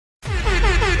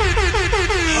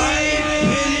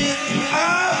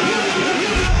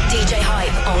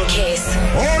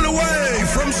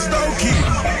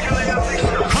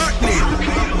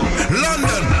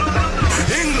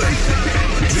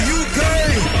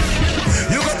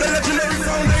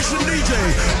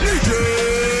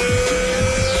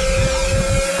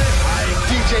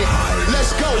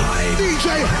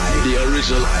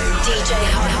original DJ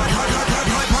Hyde.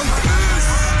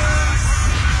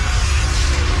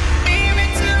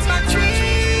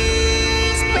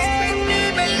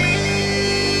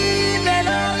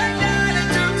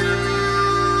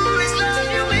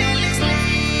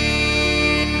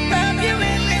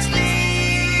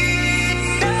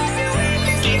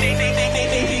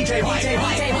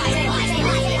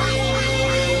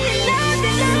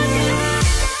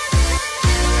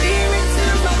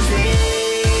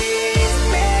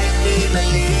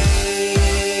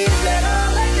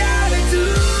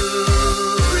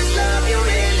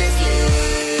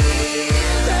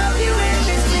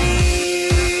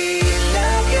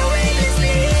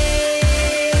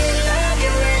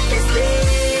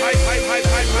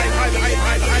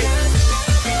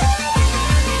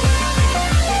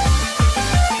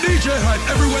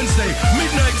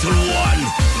 Midnight till 1.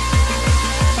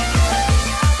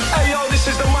 Hey yo, this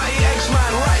is the mighty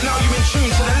X-Man. Right now you're in tune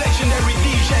to the legendary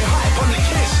DJ Hyde on the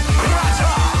Kiss.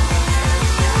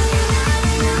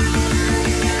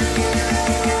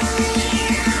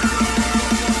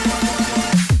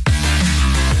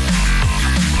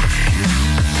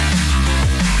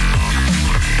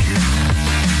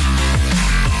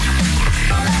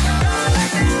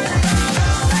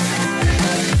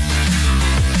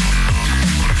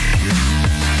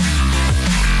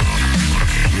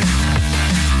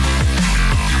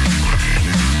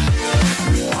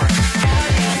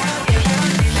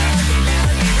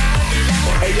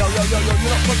 Yo, you're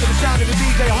not close to the sound of the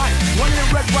DJ Hyde. One in the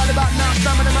red right about now,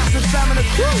 Sam and the massive Sam and the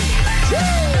crew.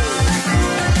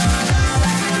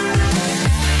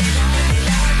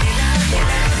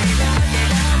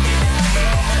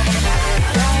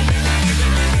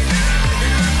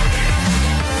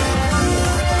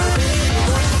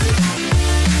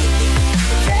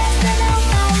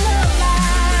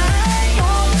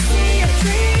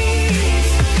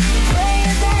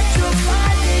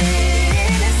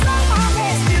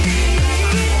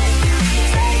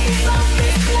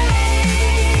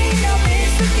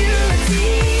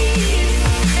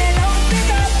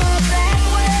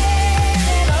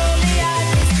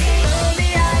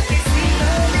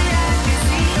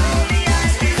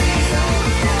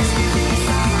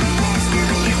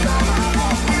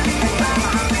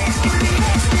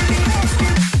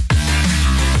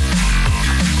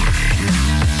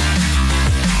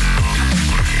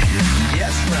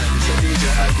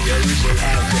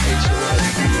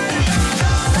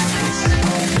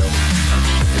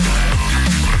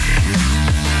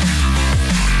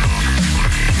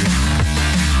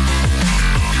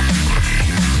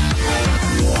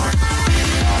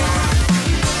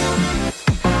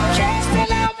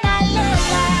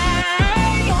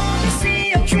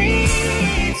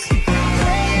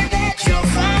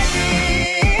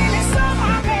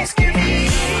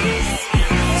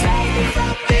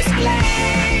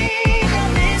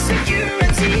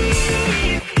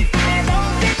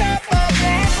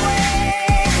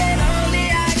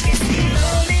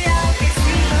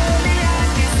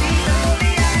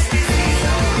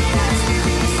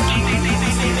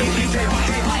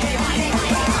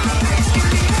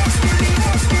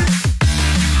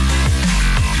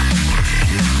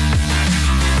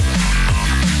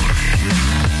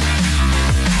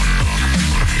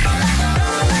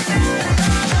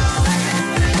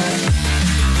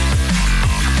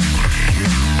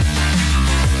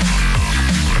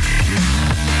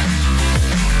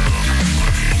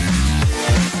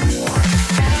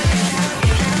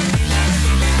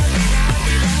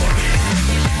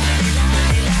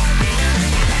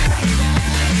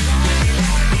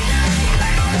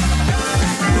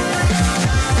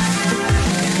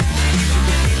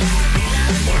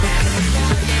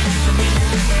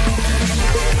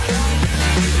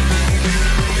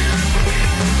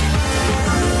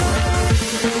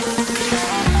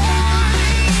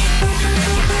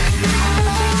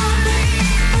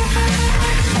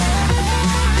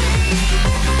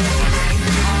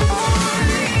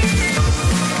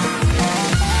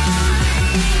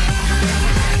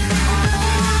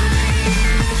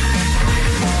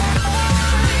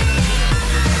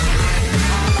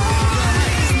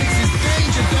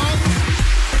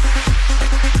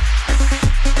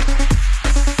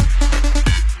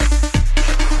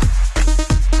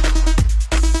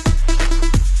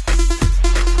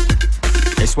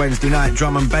 Wednesday night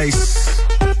drum and bass.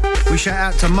 We shout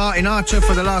out to Martin Archer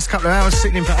for the last couple of hours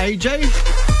sitting in for AJ.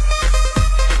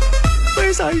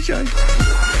 Where's AJ?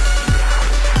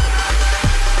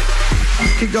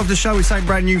 Kicked off the show with something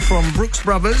brand new from Brookes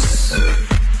Brothers.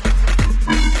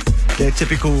 Their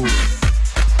typical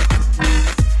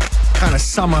kind of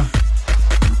summer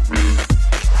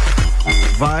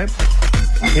vibe.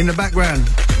 In the background,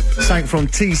 something from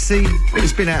TC.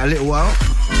 It's been out a little while.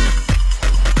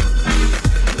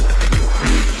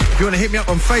 If you want to hit me up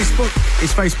on Facebook,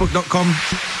 it's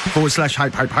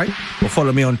facebook.com/hype. Or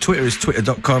follow me on Twitter, it's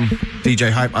twitter.com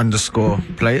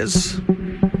DJ_Hype_Playaz.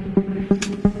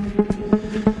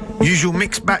 Usual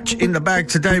mixed batch in the bag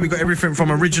today. We got everything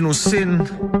from Original Sin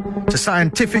to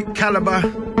Cyantific, Calibre,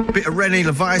 bit of Renie,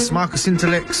 Lavice, Marcus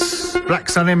Intalex, Black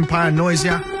Sun Empire,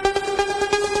 Noisia.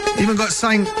 Even got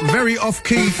something very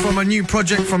off-key from a new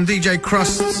project from DJ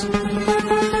Krust.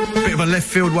 Bit of a left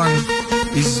field one.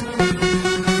 He's,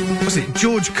 what's it,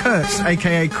 George Kurtz,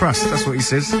 aka Krust, that's what he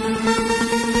says.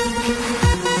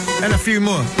 And a few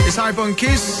more. It's Hype on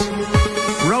Kiss,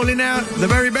 rolling out the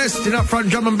very best in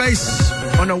upfront drum and bass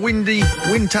on a windy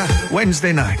winter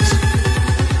Wednesday night.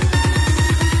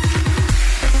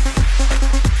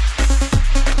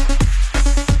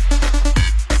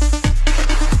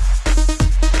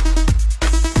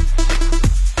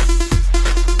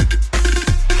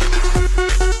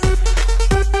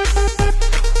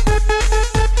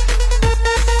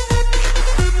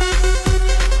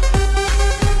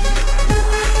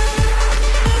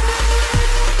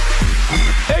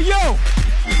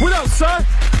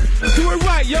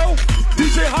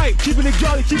 Keeping it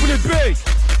jolly, keeping it big.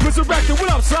 Mr. Rector, what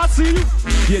up, so I see you.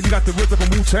 Yeah, you got the RZA from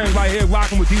Wu-Tang right here,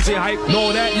 rocking with DJ Hype.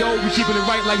 Know that, yo, we keeping it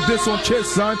right like this on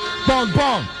Kiss, son. Bong,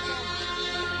 bong.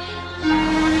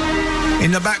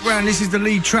 In the background, this is the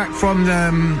lead track from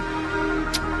the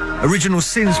Original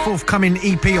Sin's forthcoming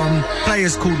EP on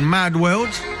Playaz called Mad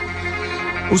World.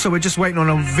 Also, we're just waiting on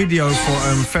a video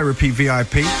for Therapy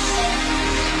VIP.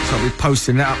 So I'll be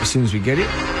posting that up as soon as we get it.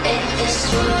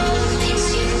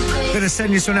 Gonna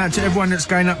send this one out to everyone that's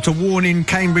going up to Warn in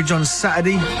Cambridge on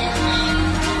Saturday.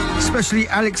 Especially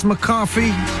Alex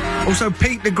McCarthy. Also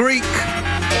Pete the Greek.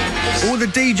 All the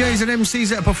DJs and MCs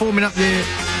that are performing up there.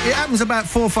 It happens about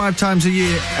 4 or 5 times a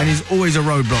year and is always a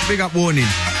roadblock. Big up Warning.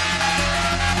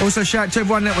 Also shout out to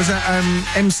everyone that was at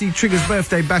MC Trigger's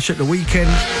birthday bash at the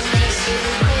weekend.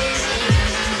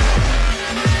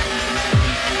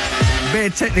 Bare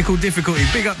technical difficulty.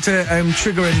 Big up to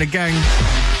Trigger and the gang.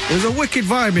 There was a wicked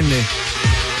vibe in there.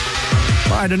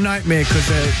 But I had a nightmare because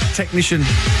the technician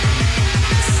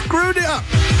screwed it up.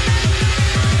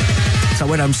 So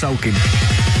when I'm sulking.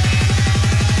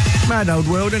 Mad old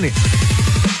world, isn't it?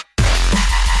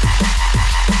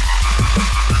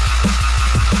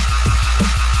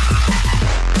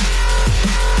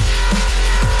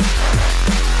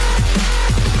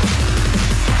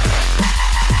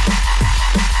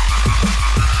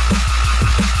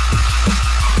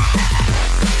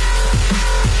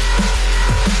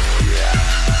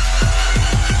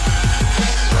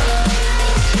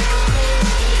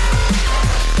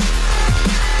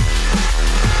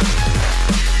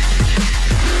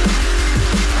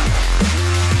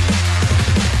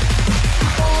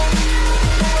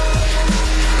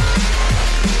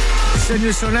 Send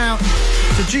this one out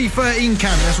to G13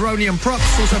 Camp. That's Renie and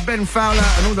Props, also Ben Fowler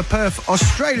and all the Perth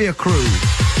Australia crew.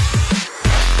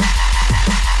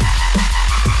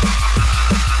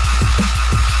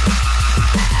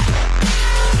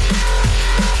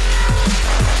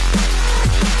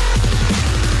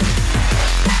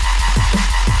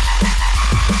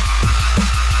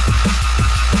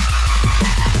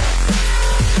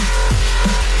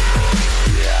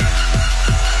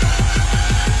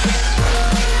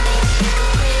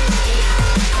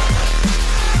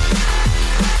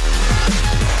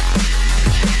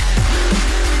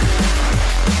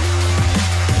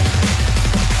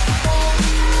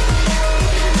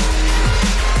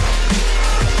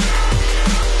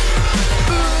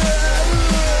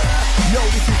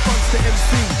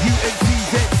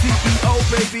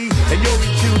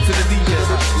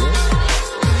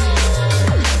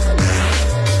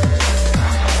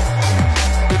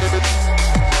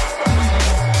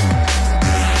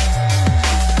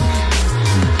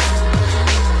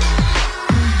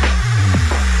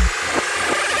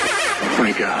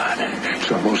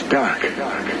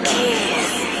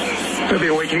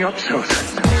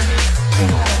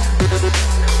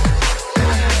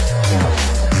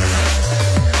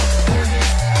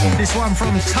 This one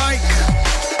from Tyke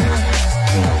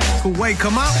called Wake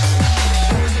Em Up.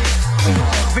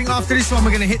 I think after this one we're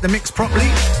going to hit the mix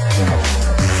properly.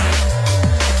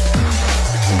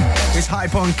 It's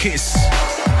Hype on Kiss,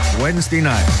 Wednesday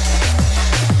night.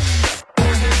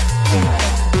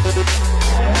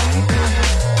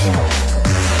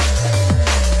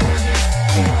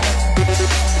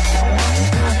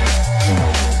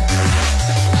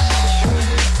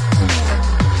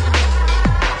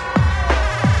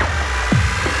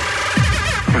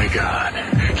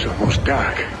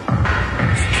 Dark.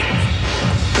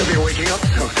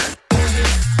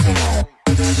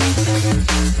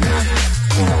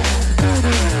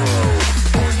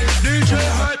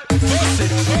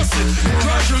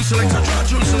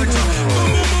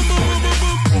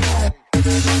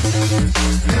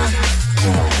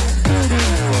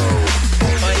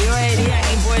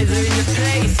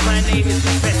 place. My name is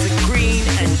Professor Green,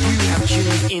 and you have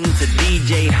tuned into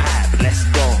DJ Hyde. Let's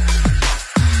go.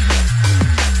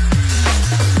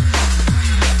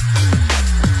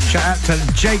 Shout out to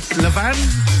Jake Levan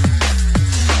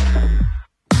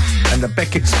and the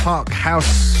Beckett's Park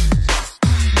House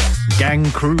gang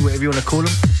crew, whatever you want to call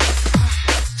them.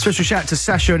 Special shout out to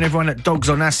Sasha and everyone at Dogs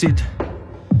on Acid.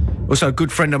 Also a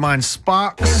good friend of mine,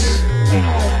 Sparks.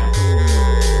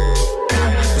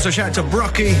 Also shout out to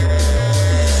Brocky.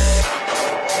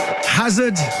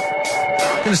 Hazard.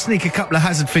 Gonna sneak a couple of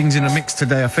Hazard things in the mix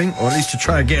today, I think, or at least to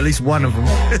try and get at least one of them.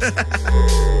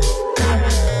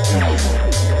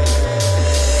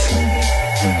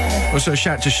 Also a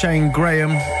shout out to Shane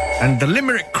Graham and the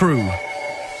Limerick crew.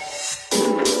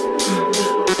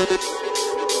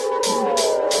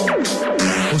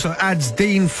 Also adds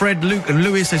Dean, Fred, Luke and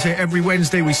Lewis. They say every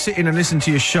Wednesday we sit in and listen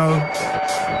to your show.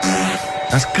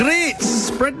 That's great.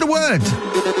 Spread the word.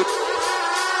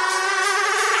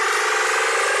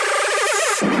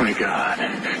 Oh my God,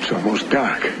 it's almost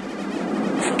dark.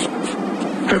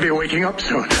 They'll be waking up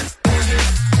soon.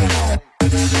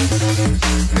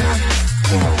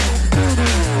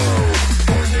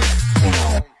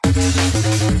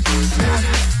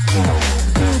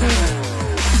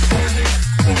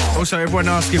 Also, everyone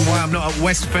asking why I'm not at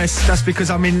Westfest. That's because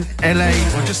I'm in LA,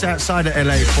 or just outside of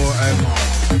LA for,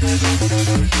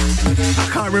 I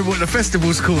can't remember what the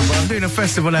festival's called, but I'm doing a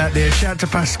festival out there. Shout out to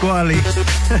Pasquale.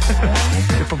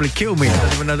 They'll probably kill me. I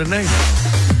don't even know the name.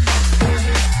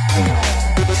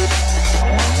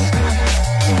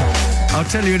 I'll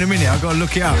tell you in a minute. I've got to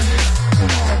look it up.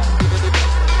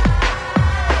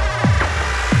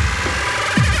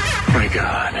 Oh my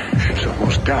God, it's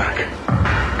almost dark.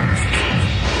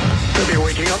 They'll be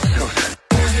waking up soon.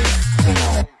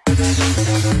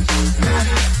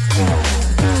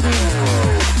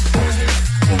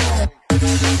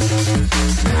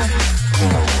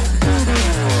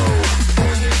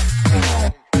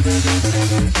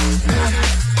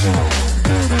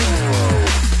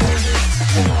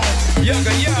 Yo,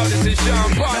 this is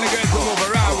Sean Barnager from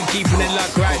overall. We're keeping it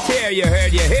locked right here. You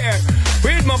heard you here.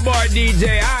 With my boy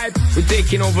DJ Hyde, we're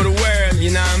taking over the world,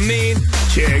 you know what I mean?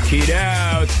 Check it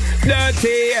out.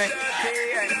 Dirty.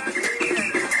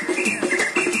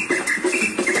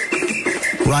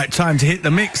 Right, time to hit the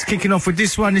mix. Kicking off with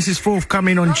this one. This is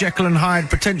forthcoming on Jekyll and Hyde.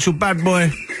 Potential bad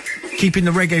boy. Keeping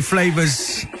the reggae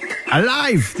flavours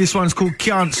alive. This one's called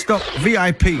Can't Stop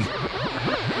VIP.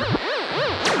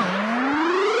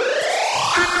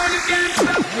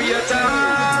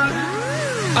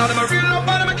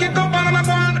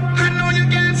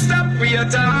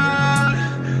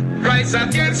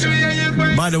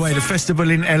 By the way, the festival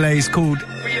in LA is called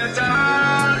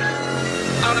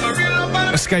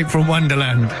Escape from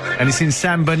Wonderland, and it's in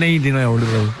San Bernardino,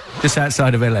 just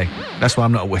outside of LA. That's why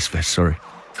I'm not at Westfest, sorry.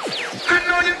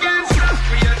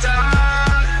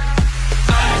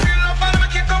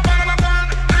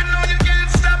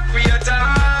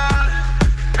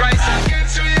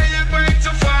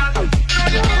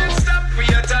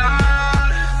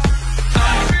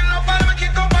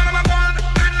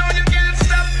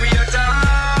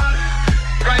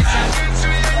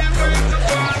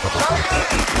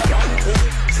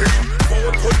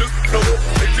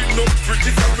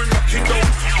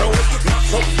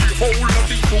 Whole of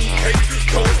the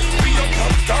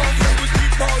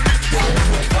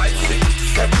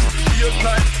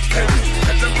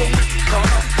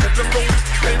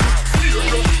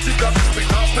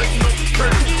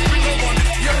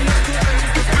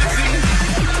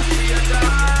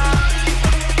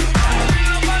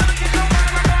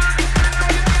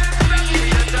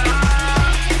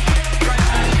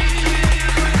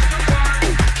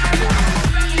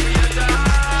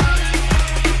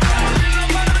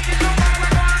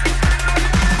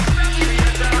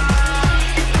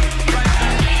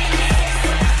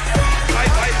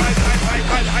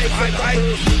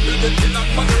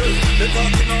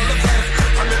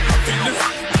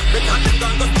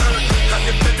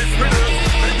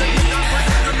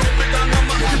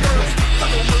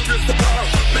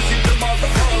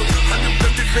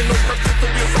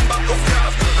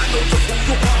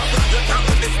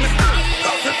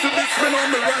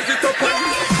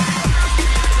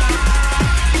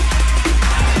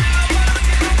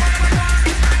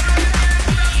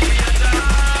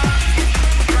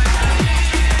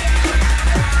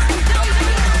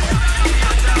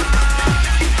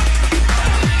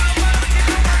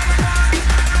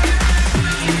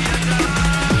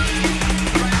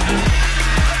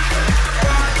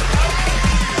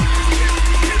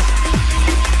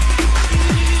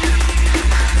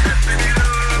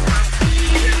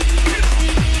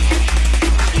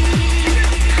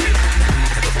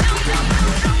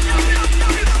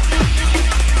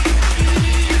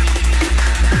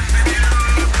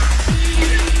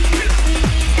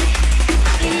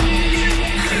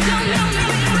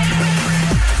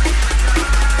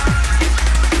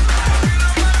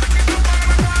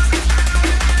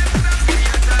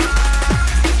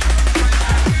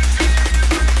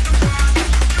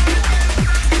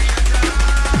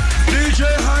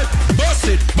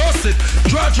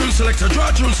selector, draw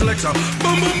tune selector.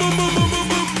 Boom, boom, boom, boom, boom, boom,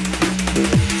 boom.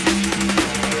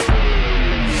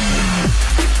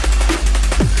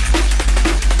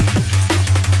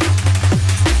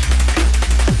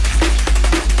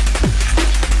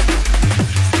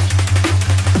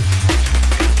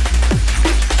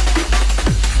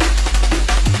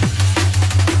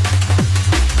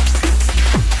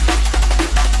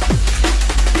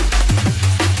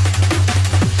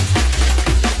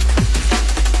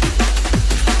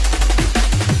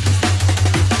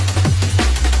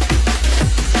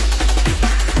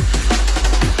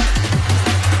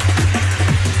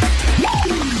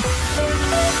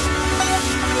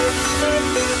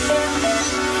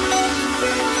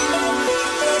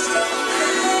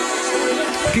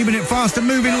 Fast and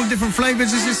moving, all different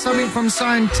flavours. This is something from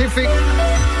Cyantific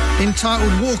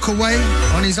entitled Walk Away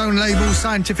on his own label,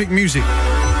 Cyantific Music.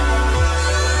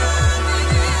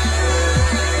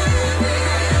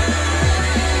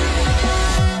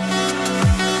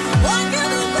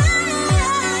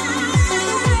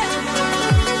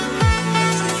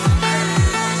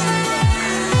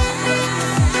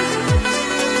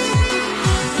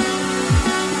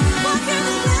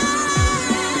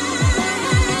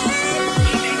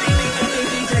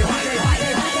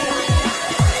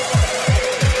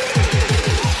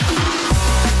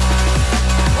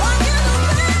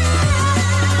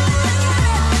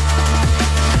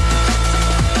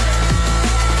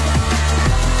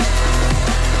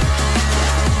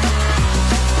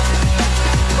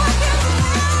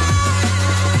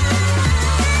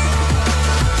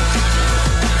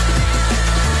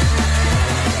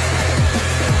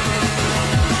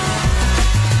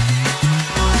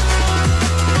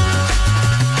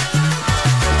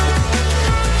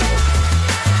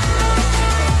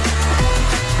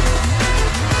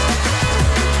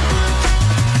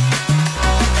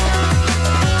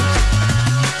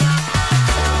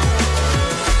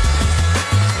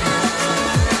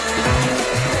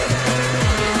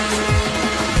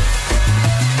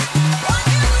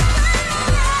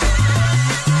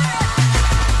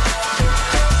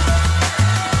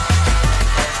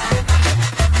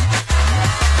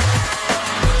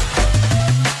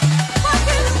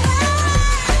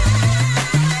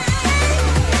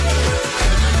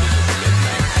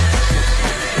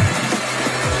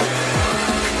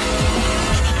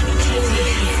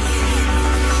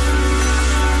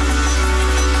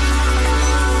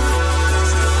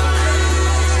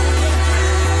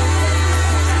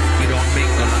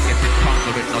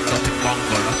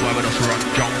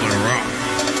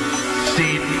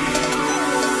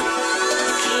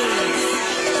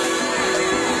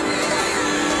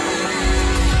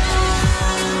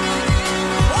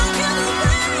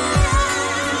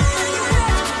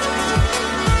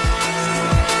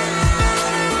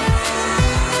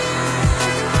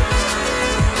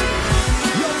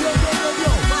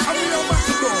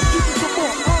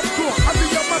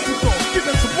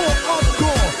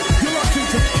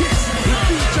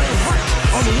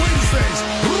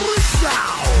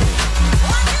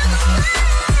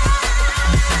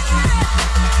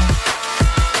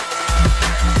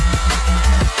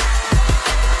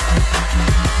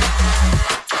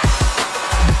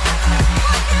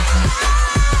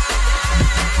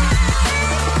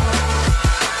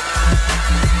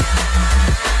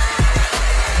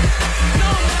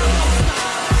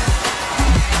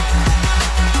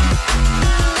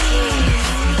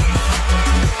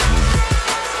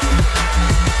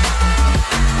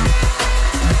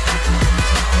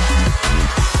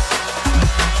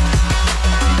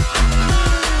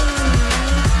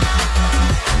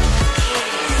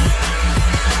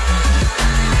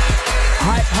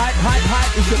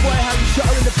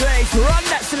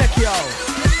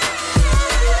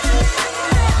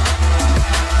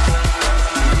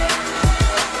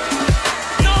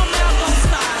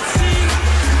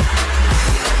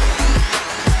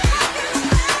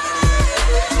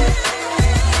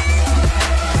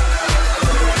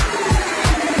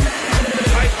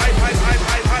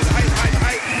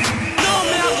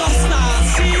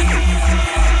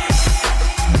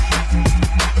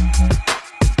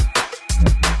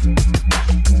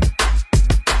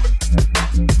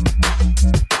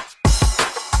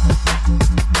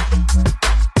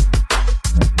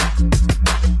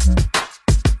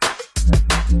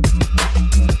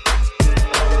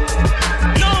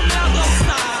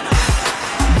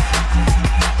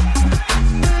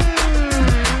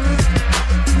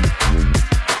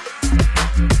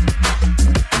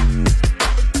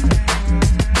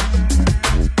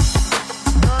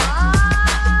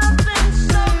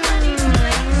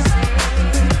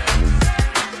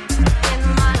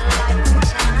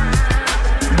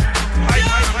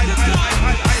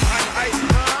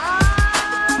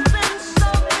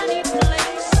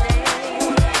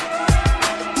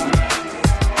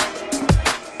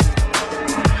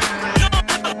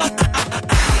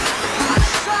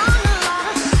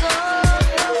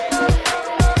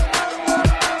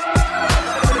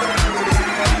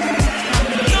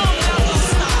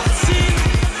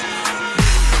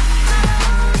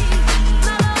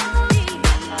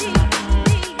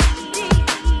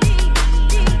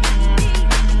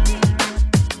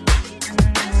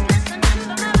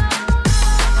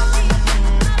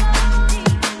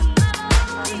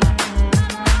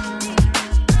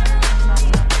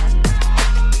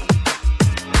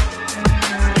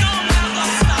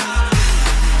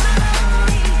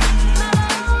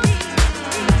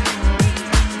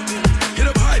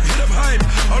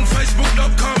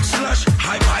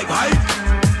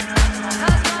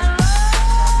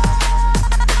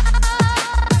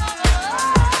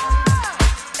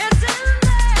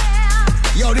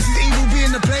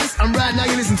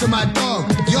 to my dog,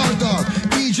 your dog,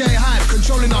 DJ Hyde,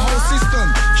 controlling the whole system.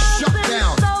 Shut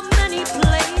down.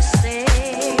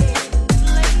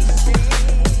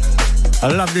 I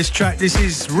love this track. This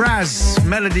is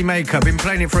Raz-Melody Maker. Been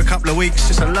playing it for a couple of weeks.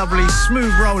 Just a lovely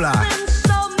smooth roller.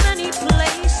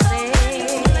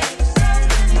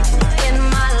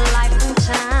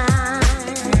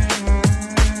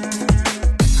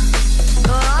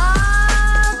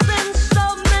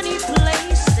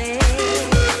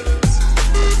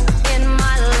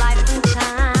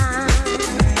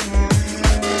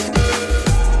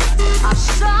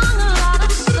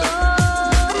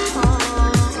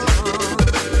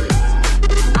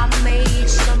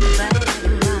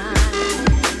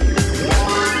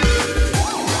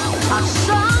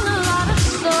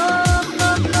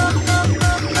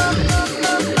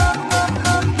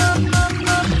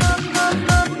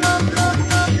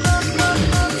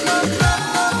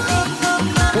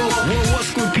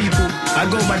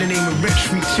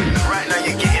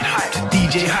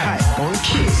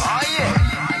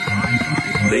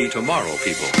 The Tomorrow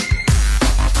People.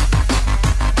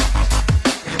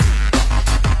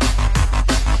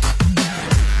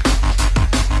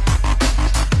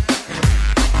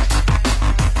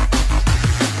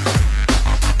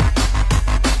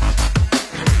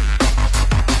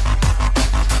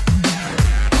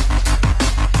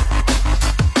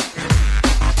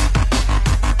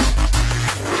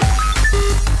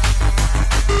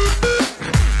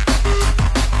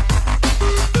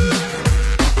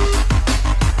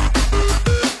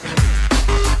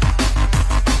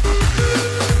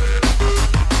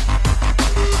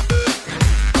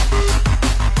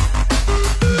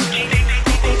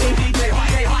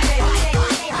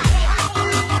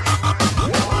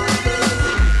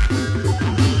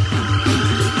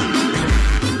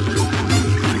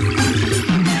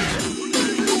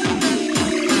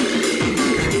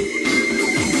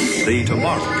 The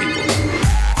Tomorrow People.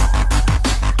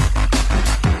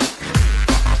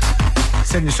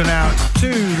 Send this one out to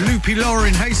Loopy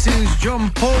Lauren, Hastings, John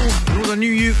Paul, and all the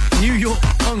New York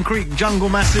Concrete Jungle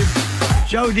Massive,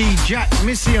 Jody, Jack,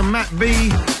 Missy and Matt B.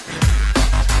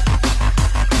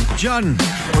 John,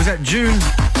 was that June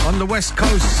on the West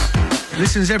Coast?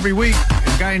 Listens every week.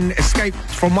 Again, Escape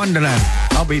from Wonderland.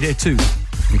 I'll be there too,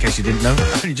 in case you didn't know.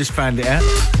 I only just found it out.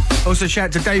 Also shout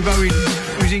out to Dave Owen,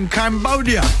 who's in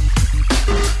Cambodia.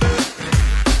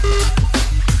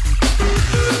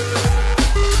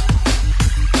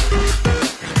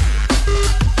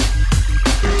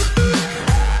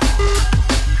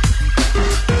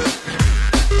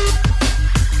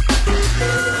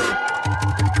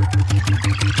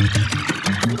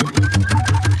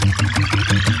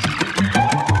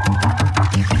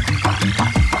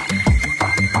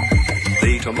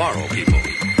 Tomorrow People.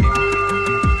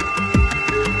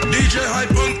 DJ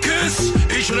Hyde Bunkers,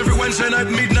 each and every Wednesday night,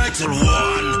 midnight till 1.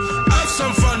 Have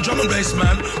some fun, drum and bass,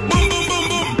 man. Boom, boom, boom,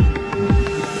 boom.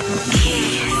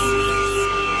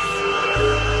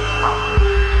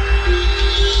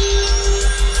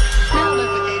 Now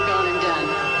look what they've gone and done.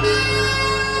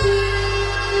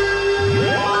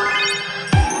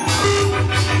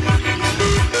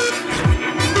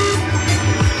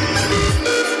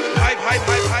 Hype, hype,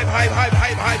 hype, hype, hype, hype,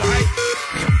 hype, hype, hype.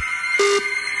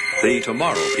 The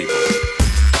Tomorrow People.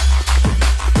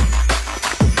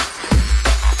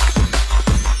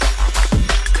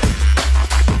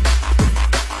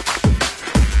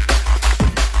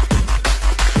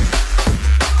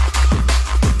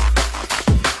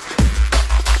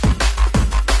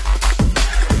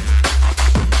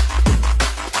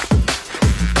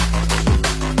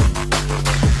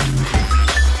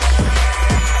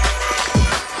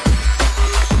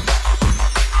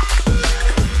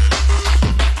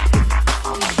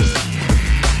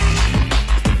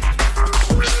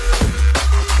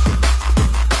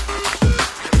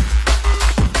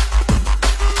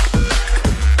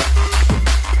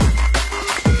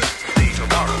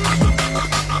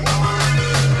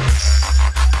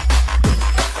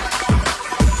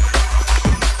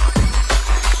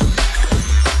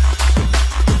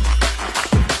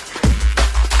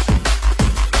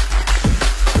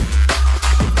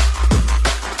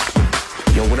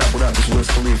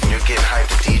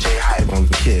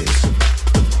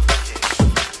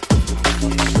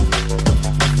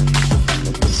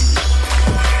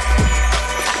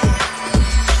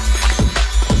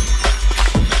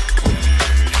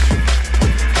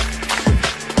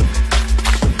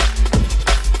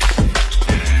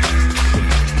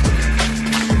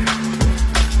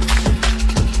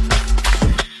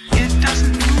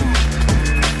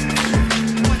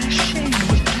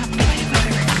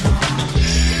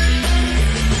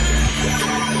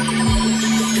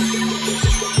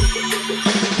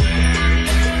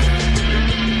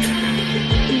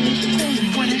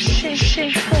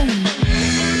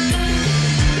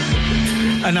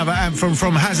 Another anthem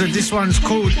from Hazard. This one's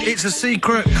called It's a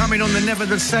Secret, coming on the Never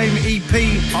the Same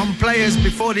EP on Playaz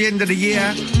before the end of the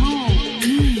year.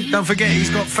 Don't forget, he's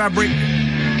got Fabric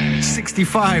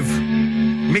 65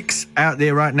 mix out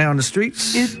there right now on the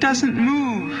streets. It doesn't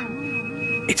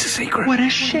move. It's a secret. What a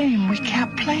shame we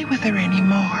can't play with her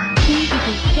anymore. Play with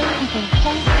her, play with her,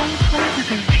 play with her, play with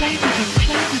her, play with her,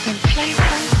 play with her, play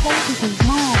with her,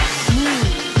 move, move,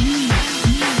 move,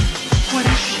 move. What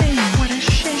a shame, what a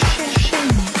shame, shame, shame.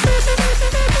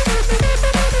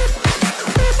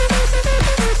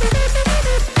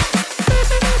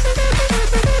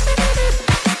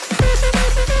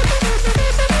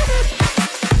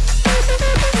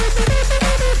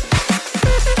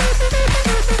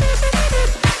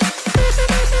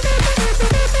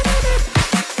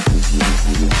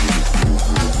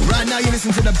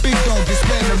 Listen to the big dog,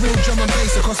 displaying the real drum and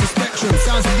bass across the spectrum.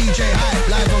 Sounds of DJ Hyde,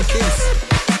 live on Kiss.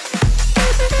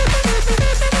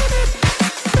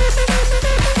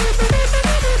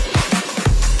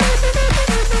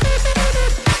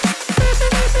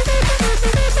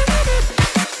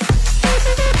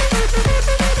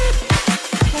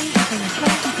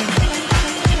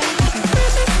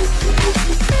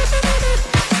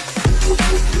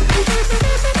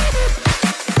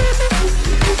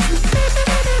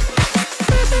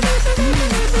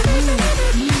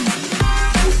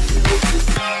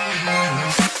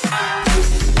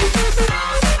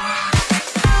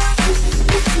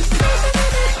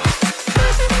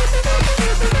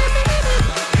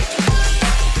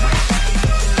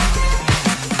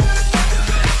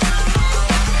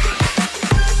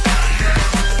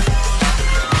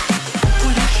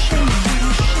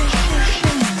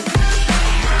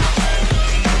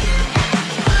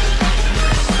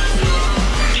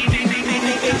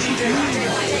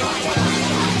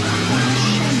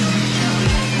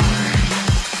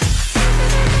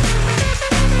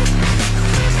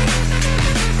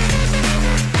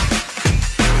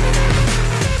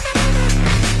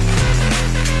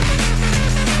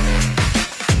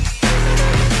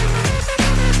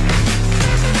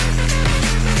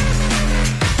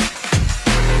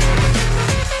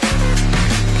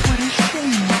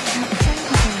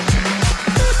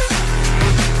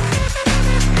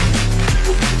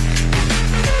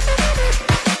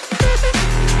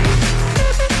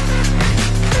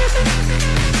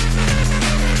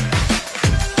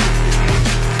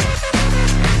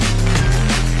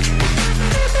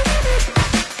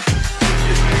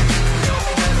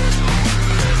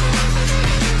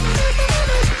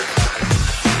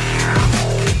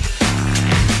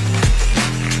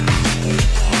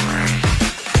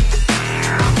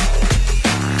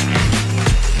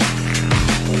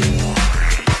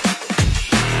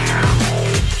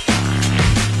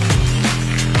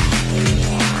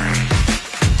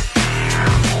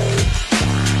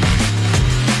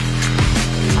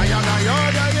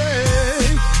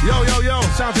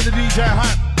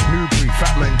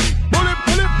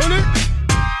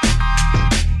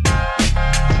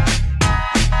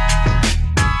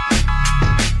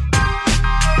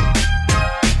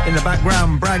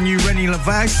 Brand new Renie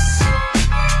Lavice.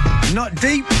 Not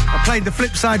deep. I played the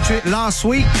flip side to it last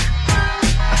week.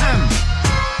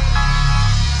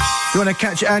 You want to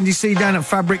catch Andy C down at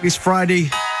Fabric this Friday?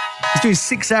 He's doing a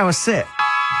 6-hour set.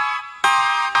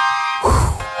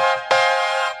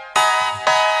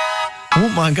 I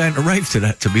wouldn't mind going to rave to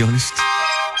that, to be honest.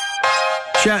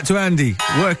 Shout out to Andy,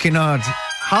 working hard.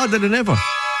 Harder than ever.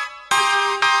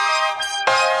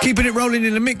 Keeping it rolling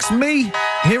in the mix, me,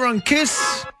 here on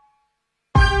Kiss.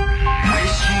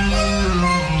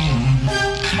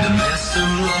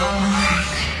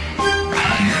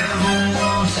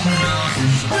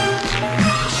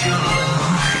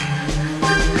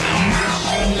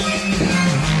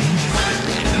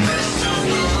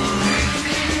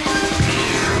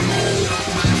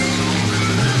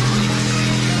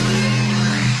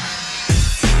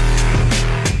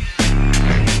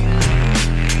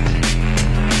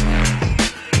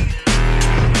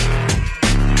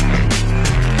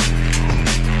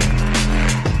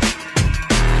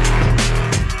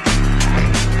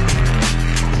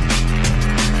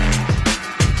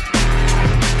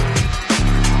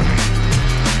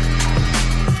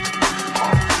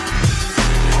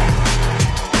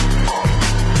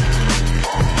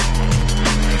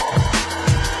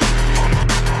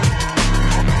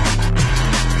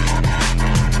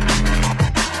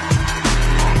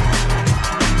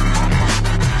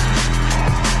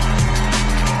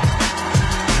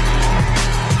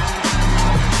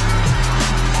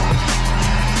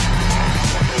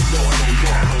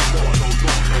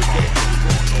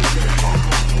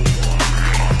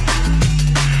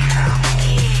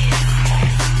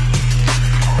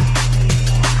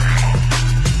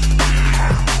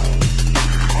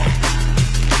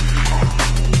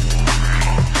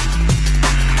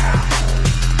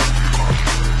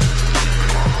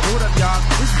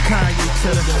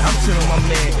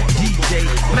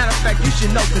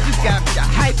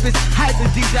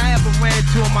 DJ I ever ran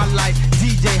into in my life.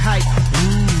 DJ Hyde.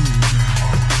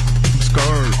 Let's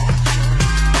go.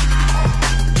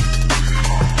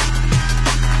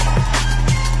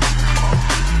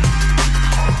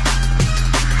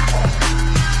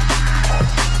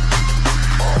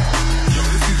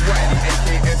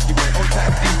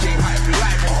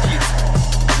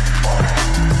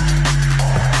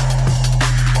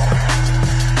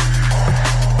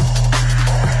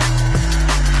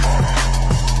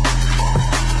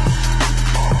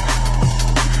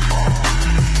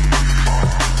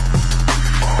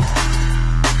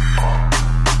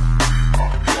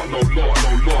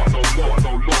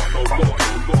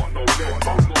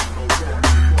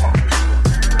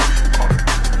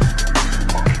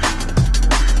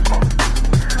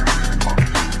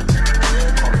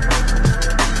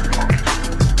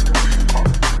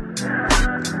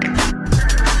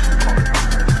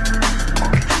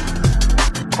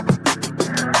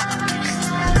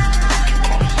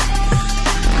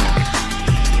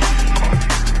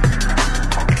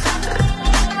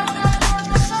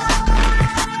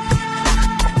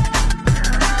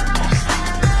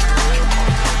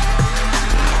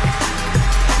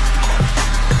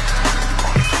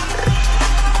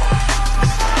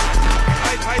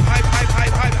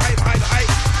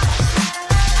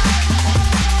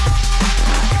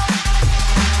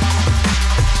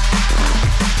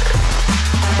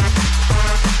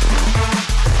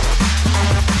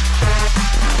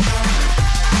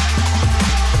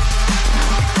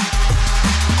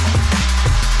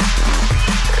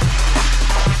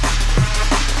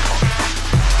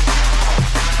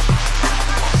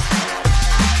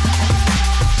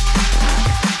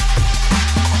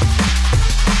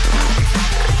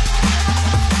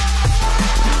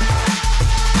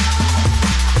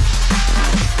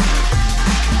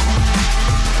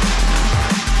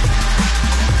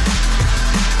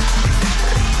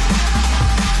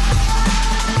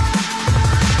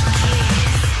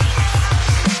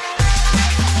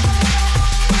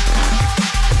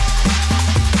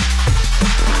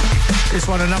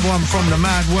 Another one from the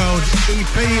Mad World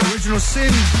EP, Original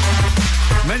Sin.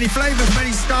 Many flavors,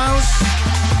 many styles.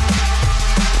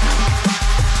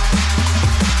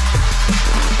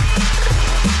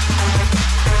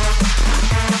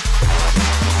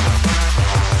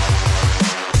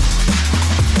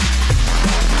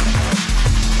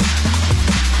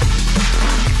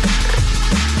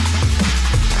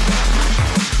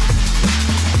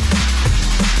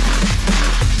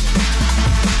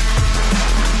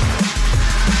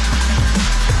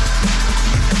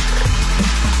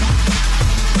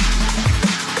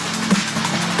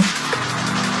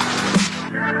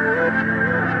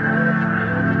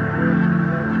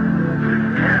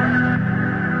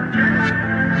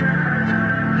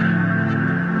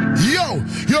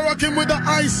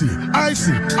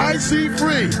 Icy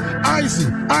free,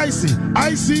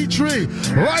 icy tree.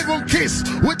 Live on Kiss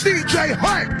with DJ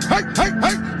Hyde.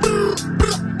 Hey.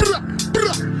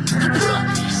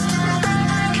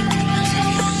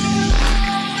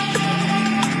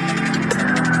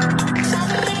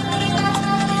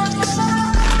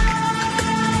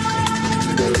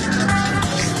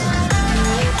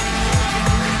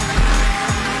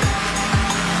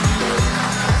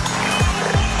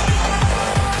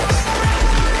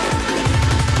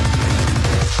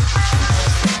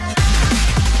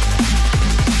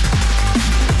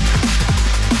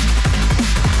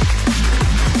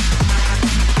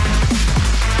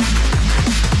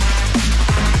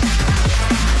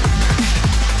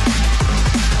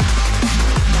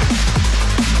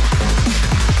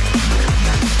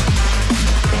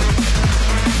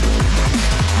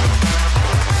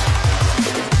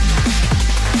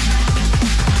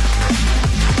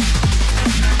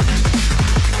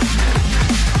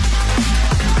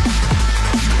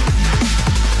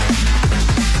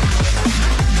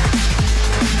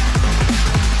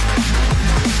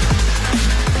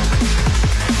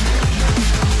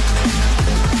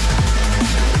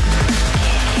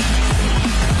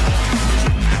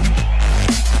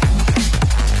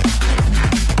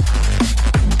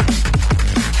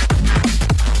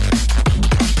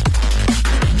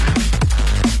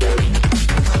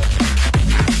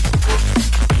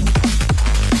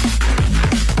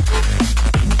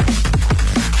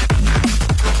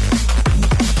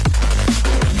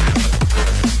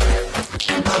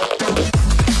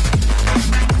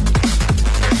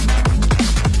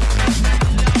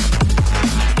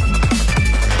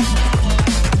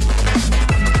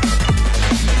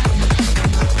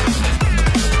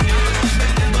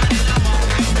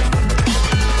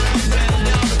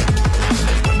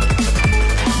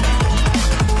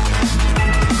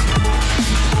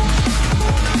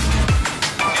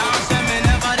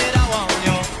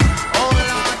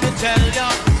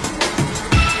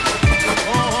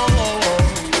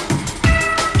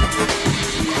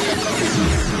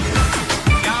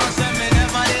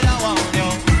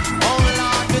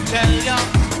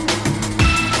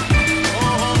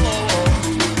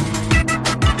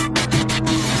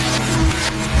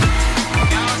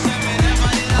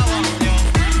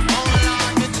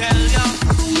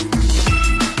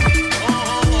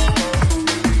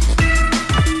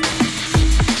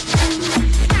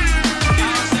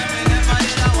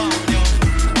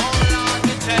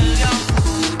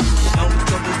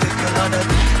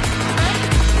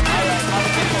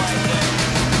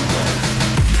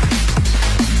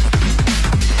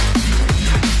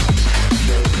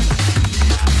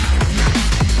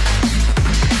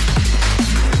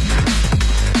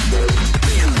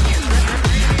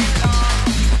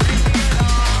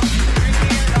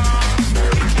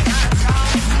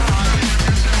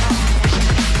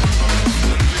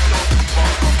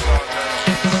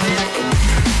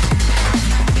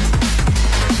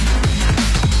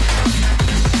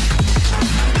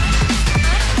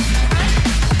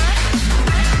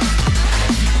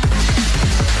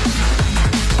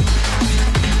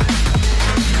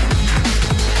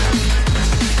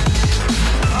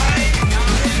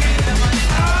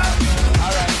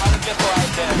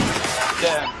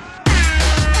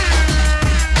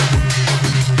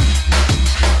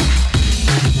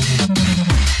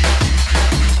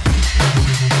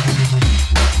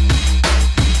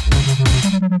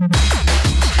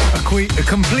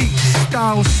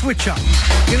 style switch up.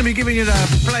 Gonna be giving you the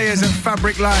Playaz and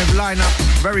Fabric Live lineup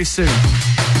very soon.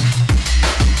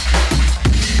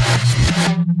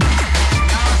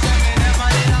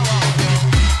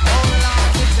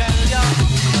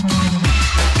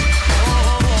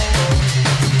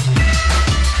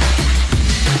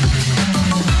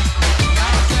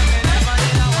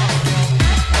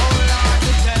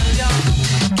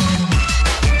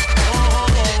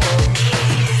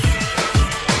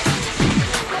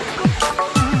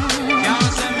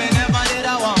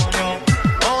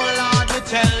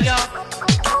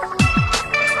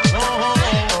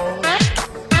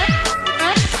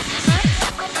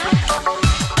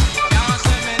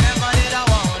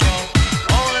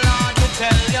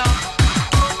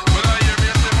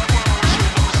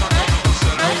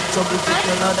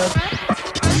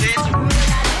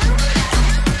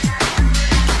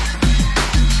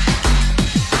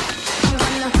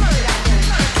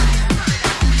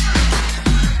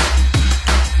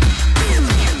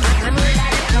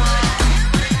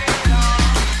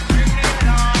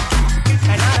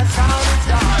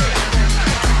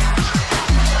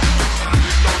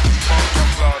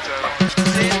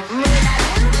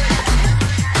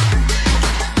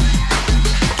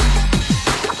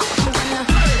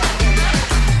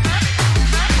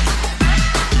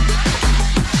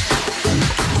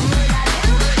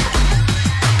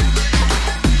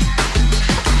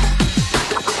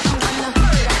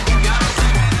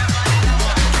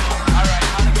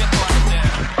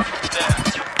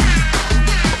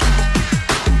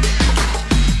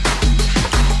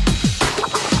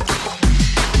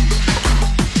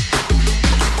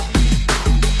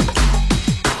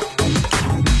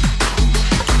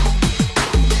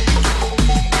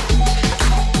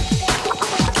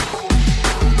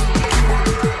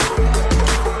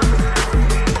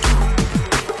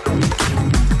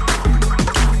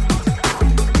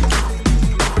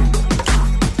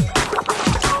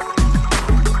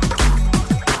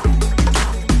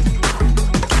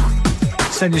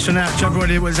 Send this one out to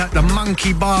everybody who was at the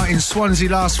Monkey Bar in Swansea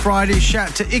last Friday.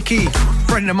 Shout to Icky,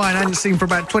 friend of mine I hadn't seen for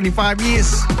about 25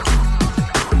 years.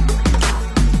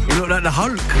 He looked like the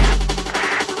Hulk.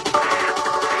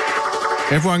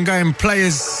 Everyone going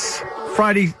Playaz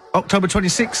Friday, October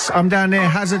 26th. I'm down there.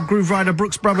 Hazard, Groove Rider,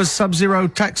 Brookes Brothers, Sub-Zero,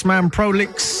 Taxman,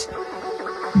 Prolix,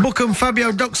 Bookham,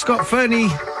 Fabio, Doc Scott, Fernie,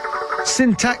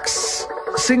 Syntax,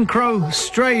 Synchro,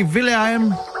 Stray,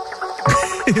 Villiam,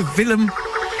 Willem,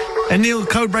 Anil,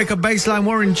 Codebreaker, Baseline,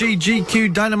 Warren G,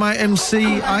 GQ, Dynamite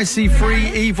MC,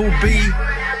 IC3, Evil B,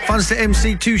 Funster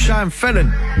MC, Two Shine, Felon.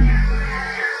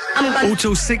 All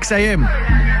till 6 a.m.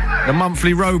 The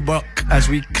monthly roadblock as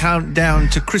we count down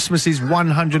to Christmas's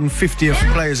 150th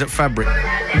Playaz at Fabric.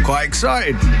 I'm quite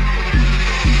excited.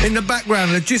 In the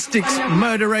background,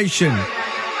 Logistics-Murderation.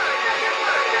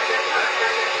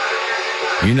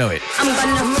 You know it.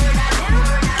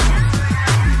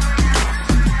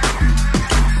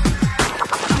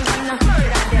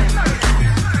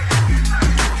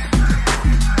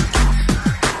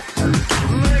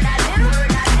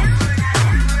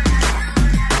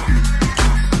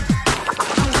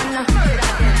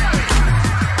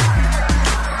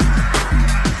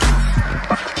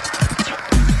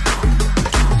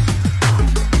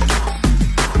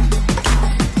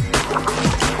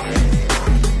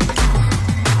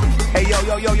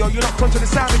 Yo, you're locked onto the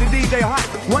sound of the DJ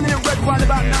Hyde. One in the red right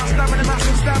about now, stamina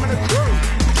massive, stamina crew.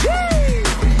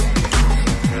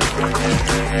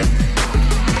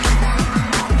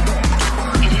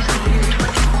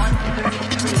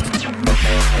 It is the year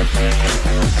 2133.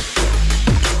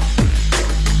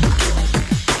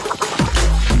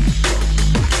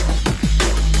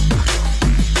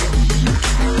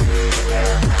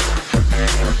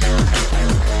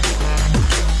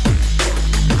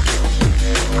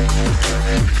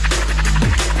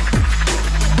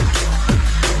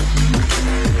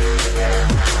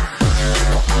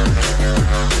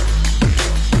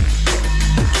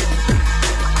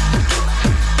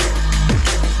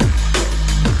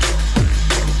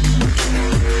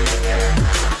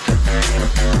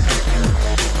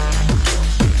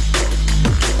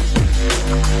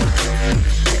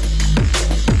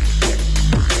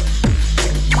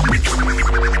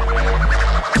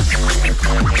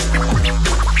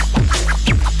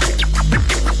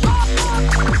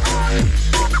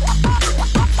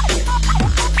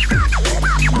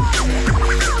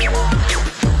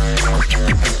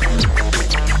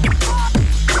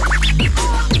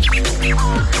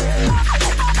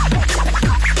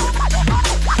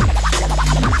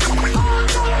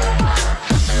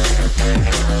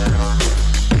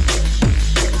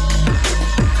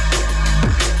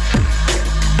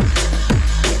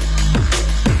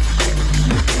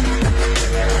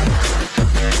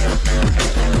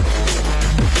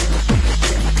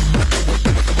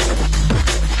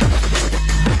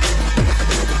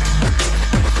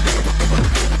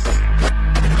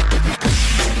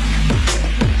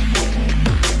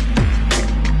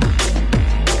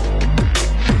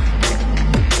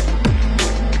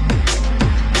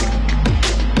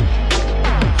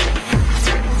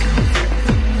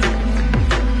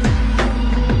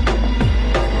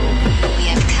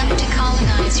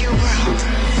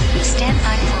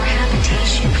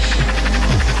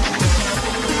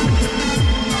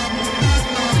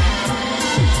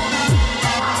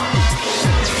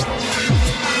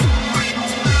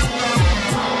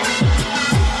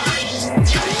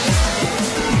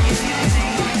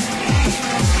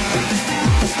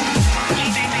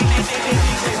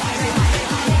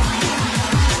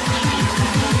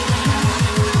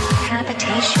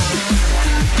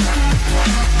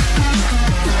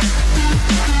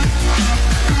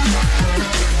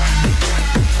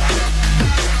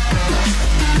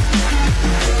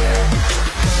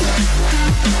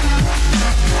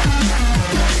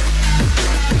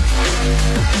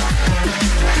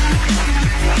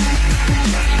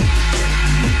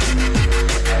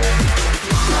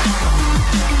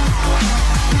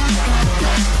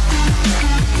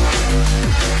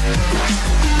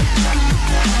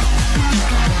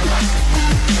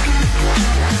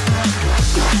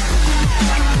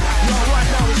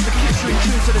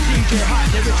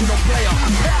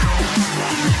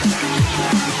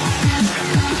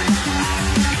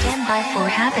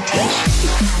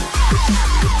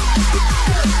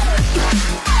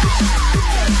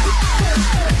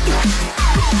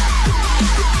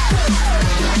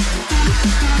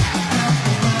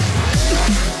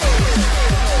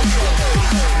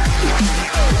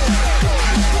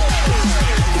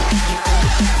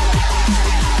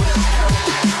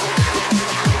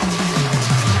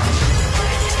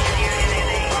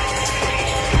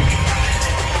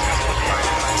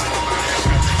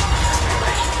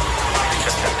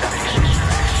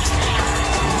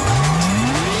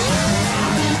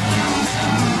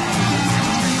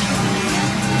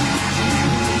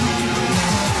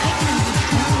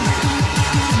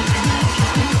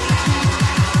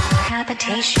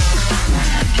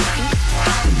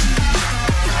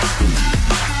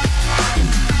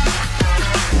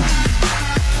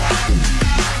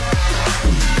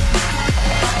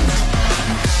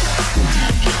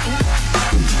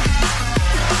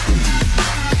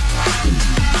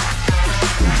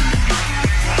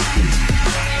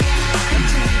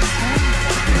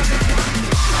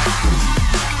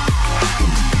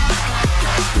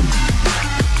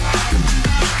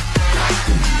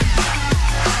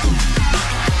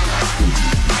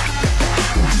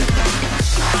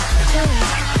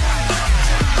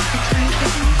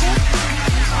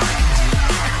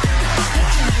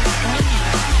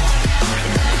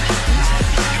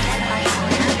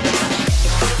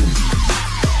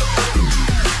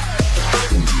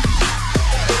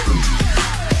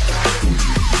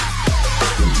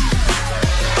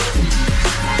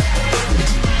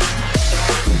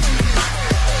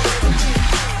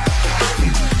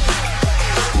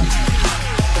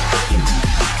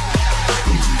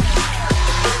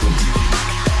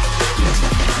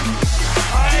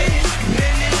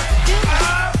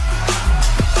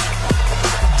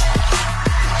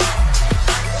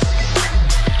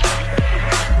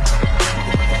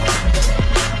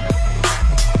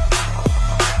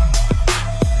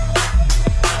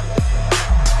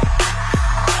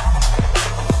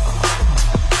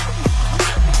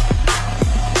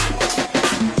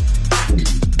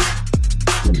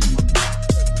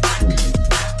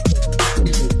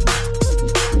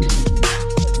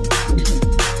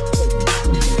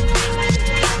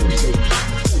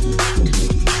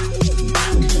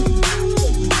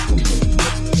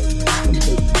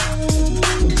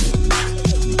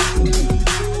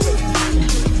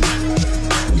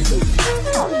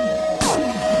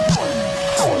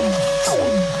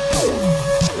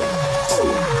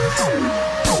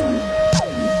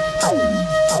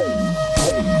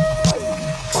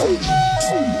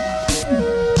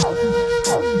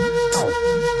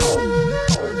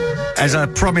 As I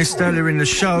promised earlier in the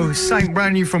show, something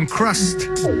brand new from Krust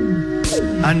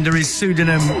under his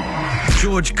pseudonym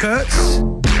George Kurtz.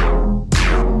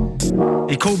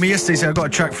 He called me yesterday, said, I've got a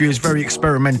track for you, it's very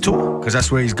experimental, because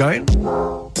that's where he's going.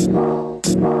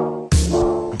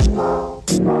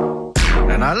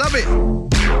 And I love it.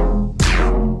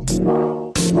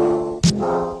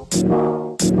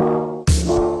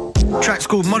 Track's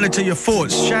called Monitor Your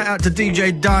Thoughts. Shout out to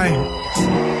DJ Di,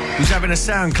 who's having a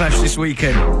sound clash this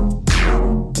weekend.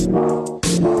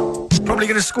 Probably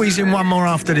going to squeeze in one more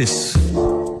after this.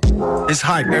 It's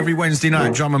Hype every Wednesday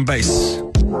night, drum and bass.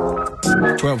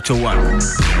 12 till 1.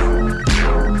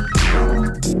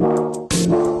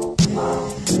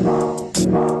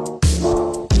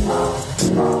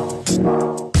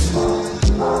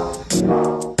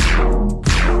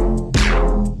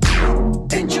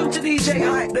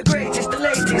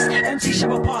 MC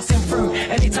shower passing through.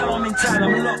 Anytime I'm in town,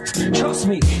 I'm locked. Trust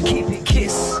me, keep it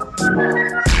kiss.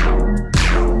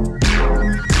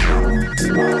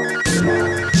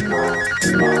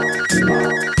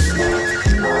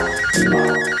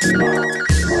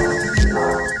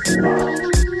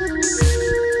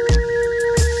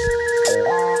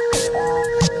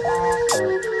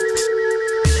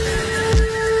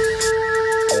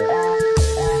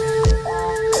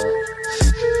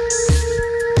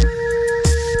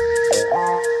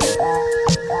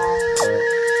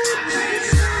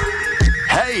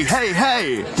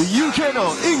 Hey, the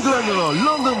UK로, 잉글랜드로,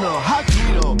 런던으로,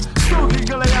 하키로,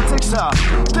 스토킹을 해야 택사,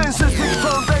 댄스틱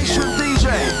파운데이션 DJ,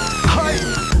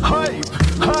 hype.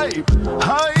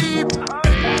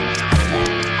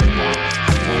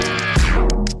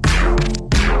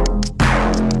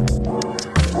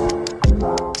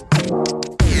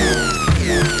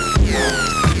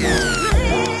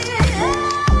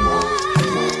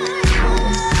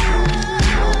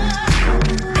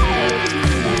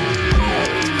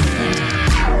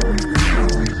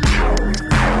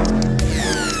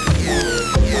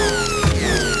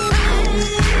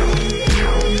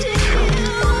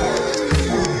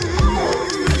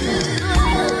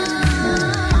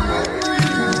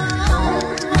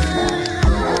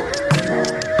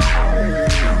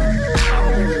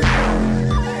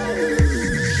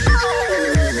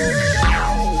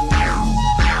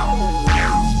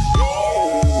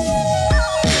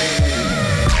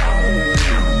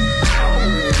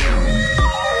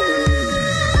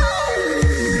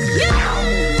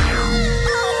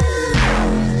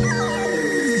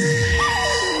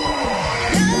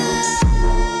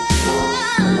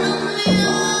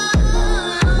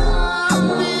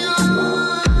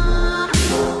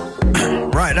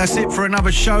 that's it for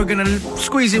another show. Gonna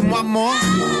squeeze in one more,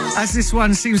 as this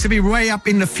one seems to be way up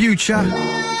in the future.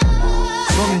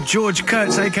 From George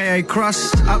Kurtz, aka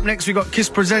Krust. Up next we got Kiss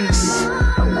Presents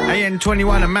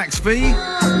AN21 and Max V.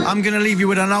 I'm gonna leave you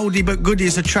with an oldie but goodie.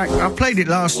 It's a track, I played it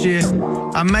last year.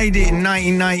 I made it in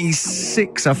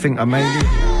 1996, I think I made it.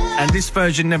 And this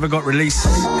version never got released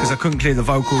because I couldn't clear the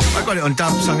vocals. I got it on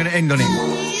dub, so I'm gonna end on it.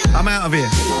 I'm out of here.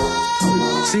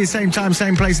 See you same time,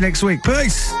 same place next week.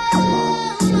 Peace!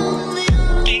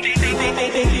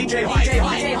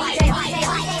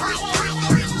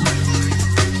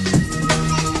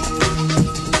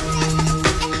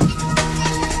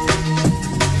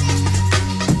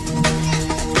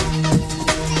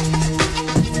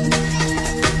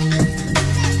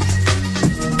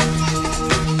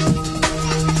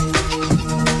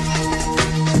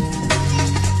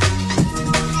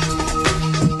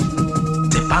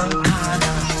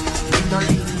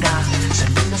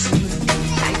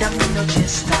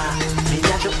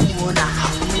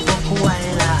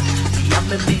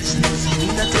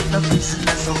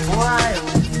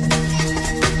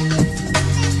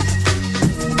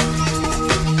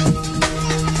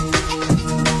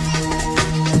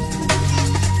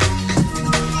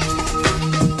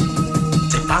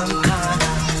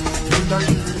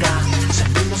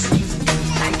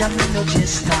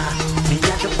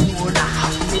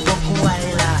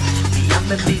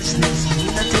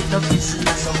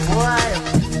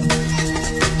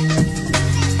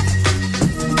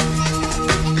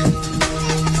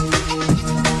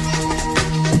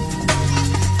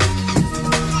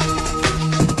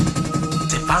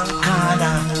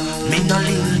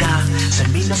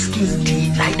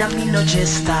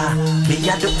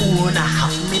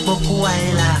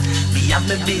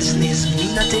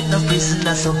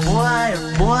 So boy,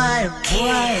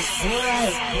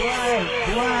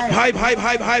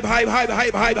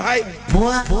 hype.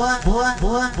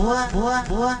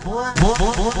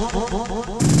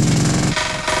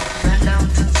 Run down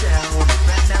to town,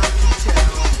 run down to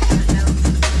town,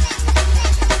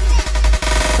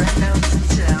 run down to town, run down to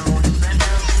town,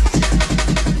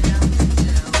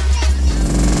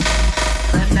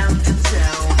 run down to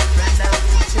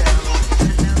town, run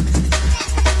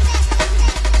down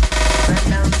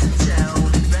to town,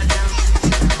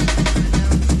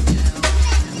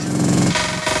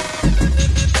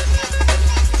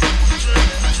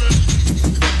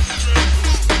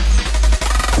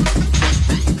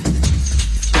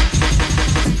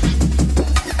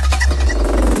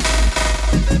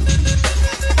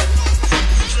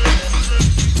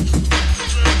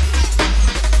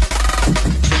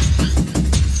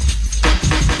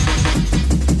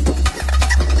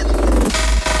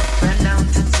 down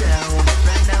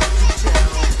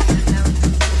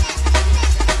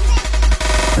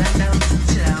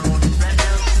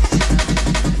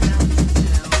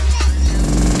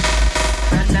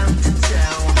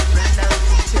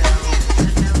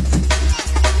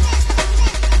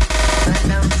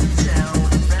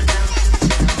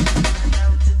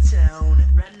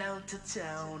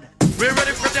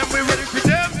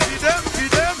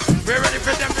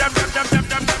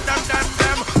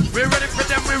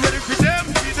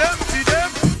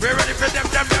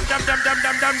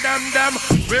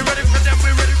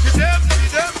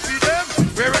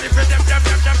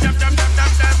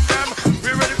to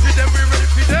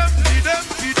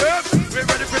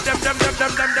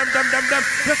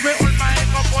Just me hold my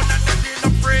cup on